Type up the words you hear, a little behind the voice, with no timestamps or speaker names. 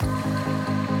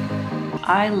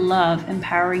I love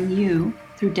empowering you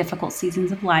through difficult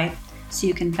seasons of life so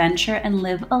you can venture and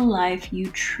live a life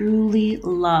you truly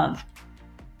love.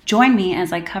 Join me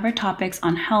as I cover topics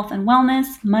on health and wellness,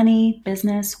 money,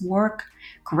 business, work,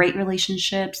 great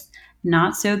relationships,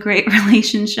 not so great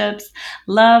relationships,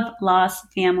 love, loss,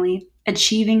 family,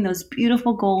 achieving those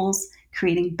beautiful goals,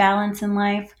 creating balance in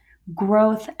life,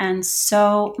 growth, and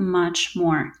so much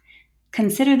more.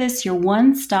 Consider this your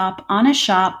one-stop honest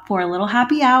shop for a little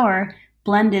happy hour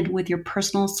blended with your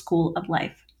personal school of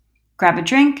life. Grab a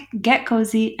drink, get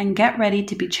cozy, and get ready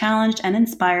to be challenged and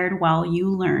inspired while you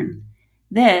learn.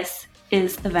 This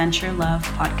is the Venture Love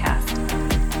Podcast.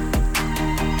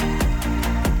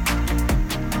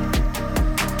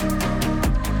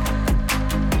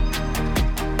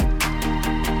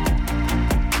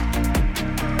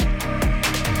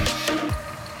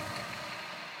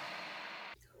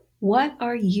 What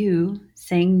are you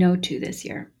saying no to this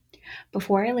year?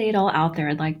 Before I lay it all out there,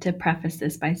 I'd like to preface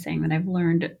this by saying that I've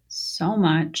learned so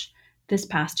much this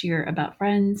past year about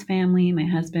friends, family, my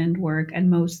husband, work, and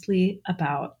mostly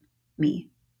about me,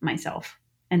 myself,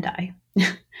 and I.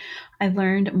 I've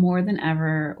learned more than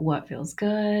ever what feels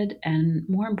good and,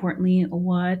 more importantly,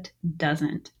 what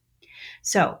doesn't.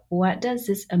 So, what does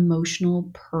this emotional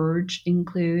purge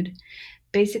include?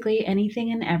 Basically,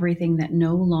 anything and everything that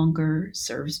no longer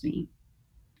serves me.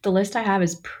 The list I have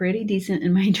is pretty decent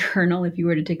in my journal if you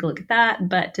were to take a look at that,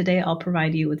 but today I'll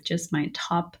provide you with just my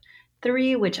top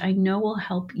 3, which I know will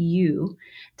help you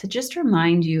to just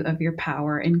remind you of your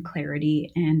power in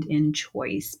clarity and in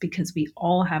choice, because we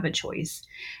all have a choice.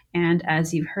 And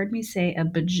as you've heard me say a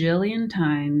bajillion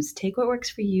times, take what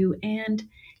works for you and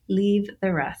leave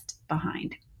the rest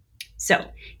behind. So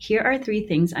here are 3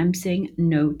 things I'm saying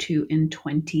no to in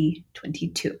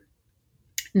 2022.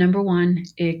 Number 1,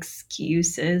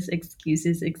 excuses.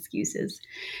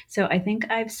 So I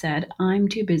think I've said I'm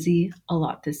too busy a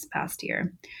lot this past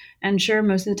year. And sure,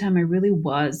 most of the time I really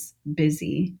was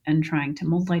busy and trying to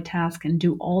multitask and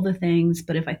do all the things.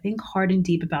 But if I think hard and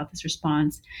deep about this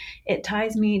response, it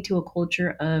ties me to a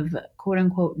culture of quote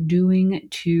unquote doing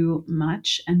too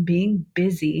much and being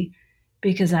busy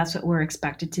because that's what we're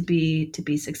expected to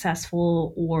be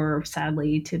successful, or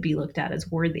sadly to be looked at as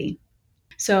worthy.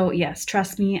 So yes,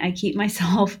 trust me, I keep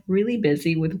myself really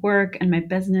busy with work and my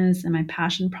business and my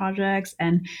passion projects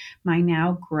and my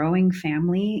now growing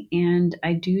family. And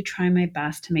I do try my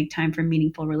best to make time for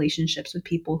meaningful relationships with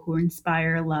people who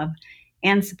inspire, love,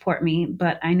 and support me.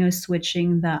 But I know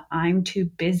switching the "I'm too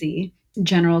busy"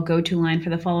 general go-to line for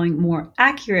the following more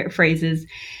accurate phrases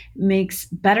makes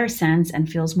better sense and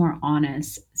feels more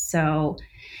honest. So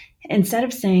instead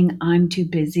of saying I'm too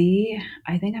busy,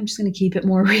 I think I'm just going to keep it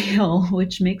more real,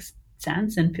 which makes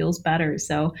sense and feels better.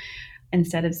 So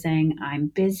instead of saying I'm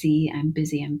busy,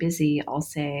 I'll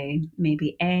say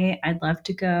maybe A, I'd love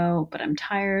to go, but I'm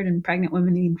tired and pregnant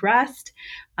women need rest.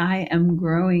 I am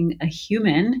growing a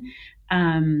human.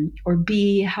 Or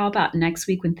B, how about next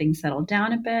week when things settle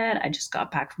down a bit? I just got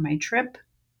back from my trip,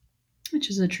 which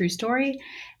is a true story.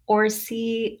 Or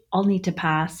C, I'll need to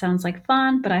pass. Sounds like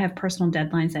fun, but I have personal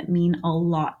deadlines that mean a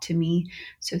lot to me.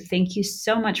 So thank you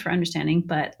so much for understanding,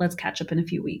 but let's catch up in a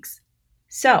few weeks.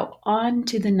 So on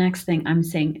to the next thing I'm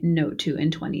saying no to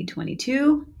in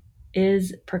 2022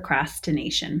 is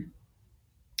procrastination.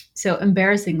 So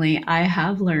embarrassingly, I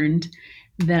have learned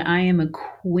that I am a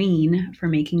queen for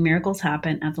making miracles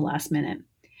happen at the last minute.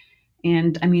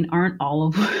 And I mean, aren't all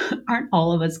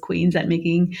of us queens at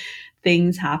making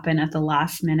things happen at the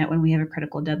last minute when we have a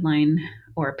critical deadline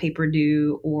or a paper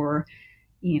due or,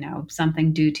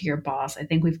 something due to your boss? I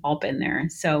think we've all been there.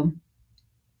 So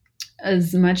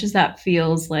as much as that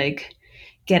feels like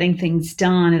getting things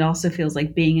done, it also feels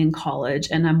like being in college,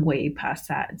 and I'm way past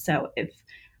that. So if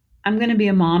I'm going to be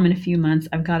a mom in a few months,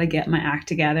 I've got to get my act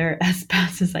together as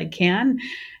fast as I can.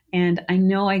 And I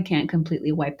know I can't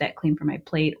completely wipe that clean from my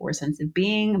plate or sense of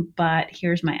being, but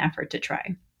here's my effort to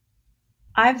try.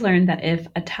 I've learned that if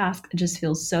a task just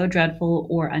feels so dreadful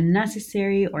or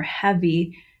unnecessary or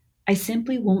heavy, I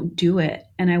simply won't do it,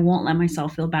 and I won't let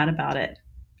myself feel bad about it,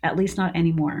 at least not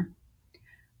anymore.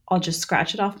 I'll just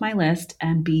scratch it off my list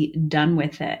and be done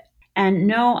with it. And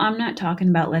no, I'm not talking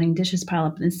about letting dishes pile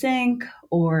up in the sink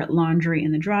or laundry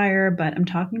in the dryer, but I'm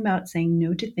talking about saying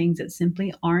no to things that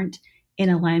simply aren't in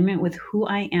alignment with who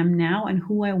I am now and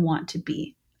who I want to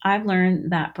be. I've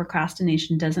learned that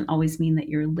procrastination doesn't always mean that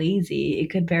you're lazy. It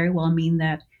could very well mean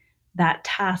that that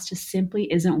task just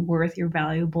simply isn't worth your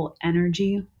valuable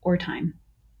energy or time.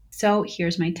 So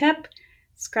here's my tip: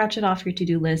 scratch it off your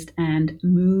to-do list and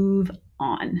move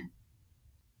on.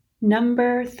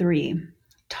 Number 3,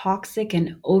 toxic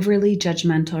and overly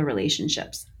judgmental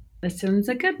relationships. This one's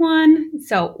a good one.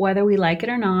 So, whether we like it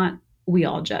or not, we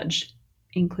all judge,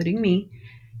 including me.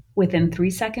 Within 3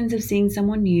 seconds of seeing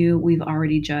someone new, we've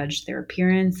already judged their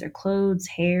appearance, their clothes,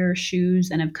 hair,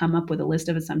 shoes, and have come up with a list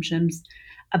of assumptions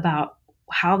about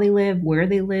how they live, where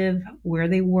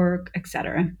they work,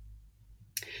 etc.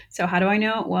 So, how do I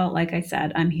know? Well, like I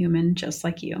said, I'm human just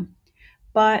like you.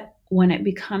 But when it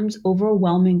becomes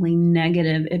overwhelmingly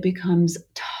negative, it becomes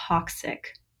toxic,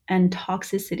 and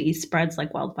toxicity spreads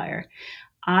like wildfire.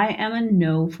 I am a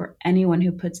no for anyone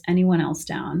who puts anyone else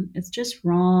down. It's just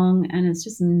wrong and it's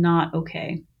just not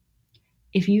okay.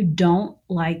 If you don't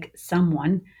like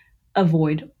someone,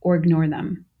 avoid or ignore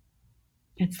them.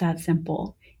 It's that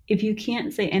simple. If you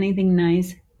can't say anything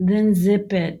nice, then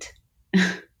zip it.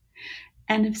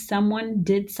 And if someone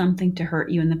did something to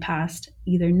hurt you in the past,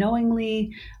 either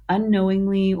knowingly,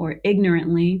 unknowingly, or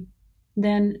ignorantly,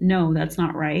 then no, that's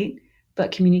not right.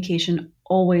 But communication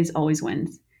always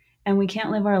wins. And we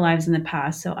can't live our lives in the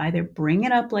past. So either bring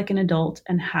it up like an adult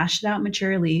and hash it out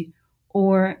maturely,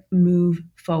 or move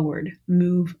forward,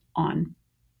 move on.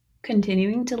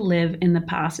 Continuing to live in the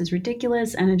past is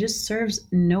ridiculous and it just serves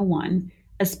no one,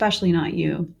 especially not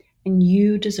you. And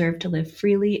you deserve to live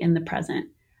freely in the present.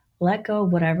 Let go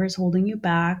of whatever is holding you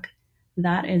back.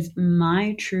 That is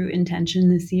my true intention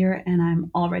this year, and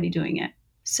I'm already doing it.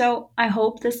 So I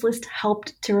hope this list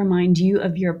helped to remind you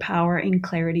of your power and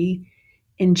clarity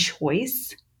in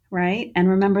choice, right? And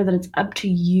remember that it's up to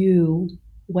you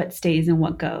what stays and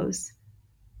what goes.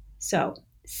 So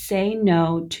say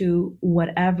no to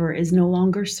whatever is no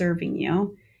longer serving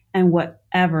you and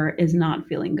whatever is not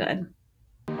feeling good.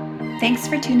 Thanks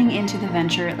for tuning into the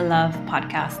Venture Love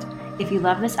podcast. If you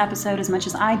love this episode as much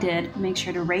as I did, make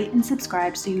sure to rate and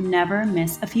subscribe so you never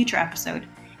miss a future episode.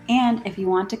 And if you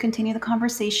want to continue the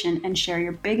conversation and share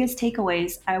your biggest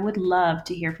takeaways, I would love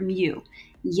to hear from you.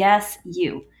 Yes,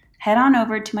 you. Head on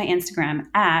over to my Instagram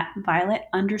at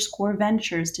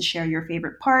Violet_Ventures to share your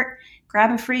favorite part,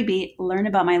 grab a freebie, learn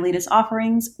about my latest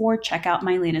offerings, or check out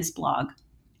my latest blog.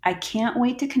 I can't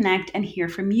wait to connect and hear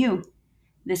from you.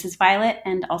 This is Violet,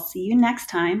 and I'll see you next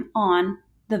time on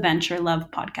the Venture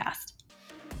Love Podcast.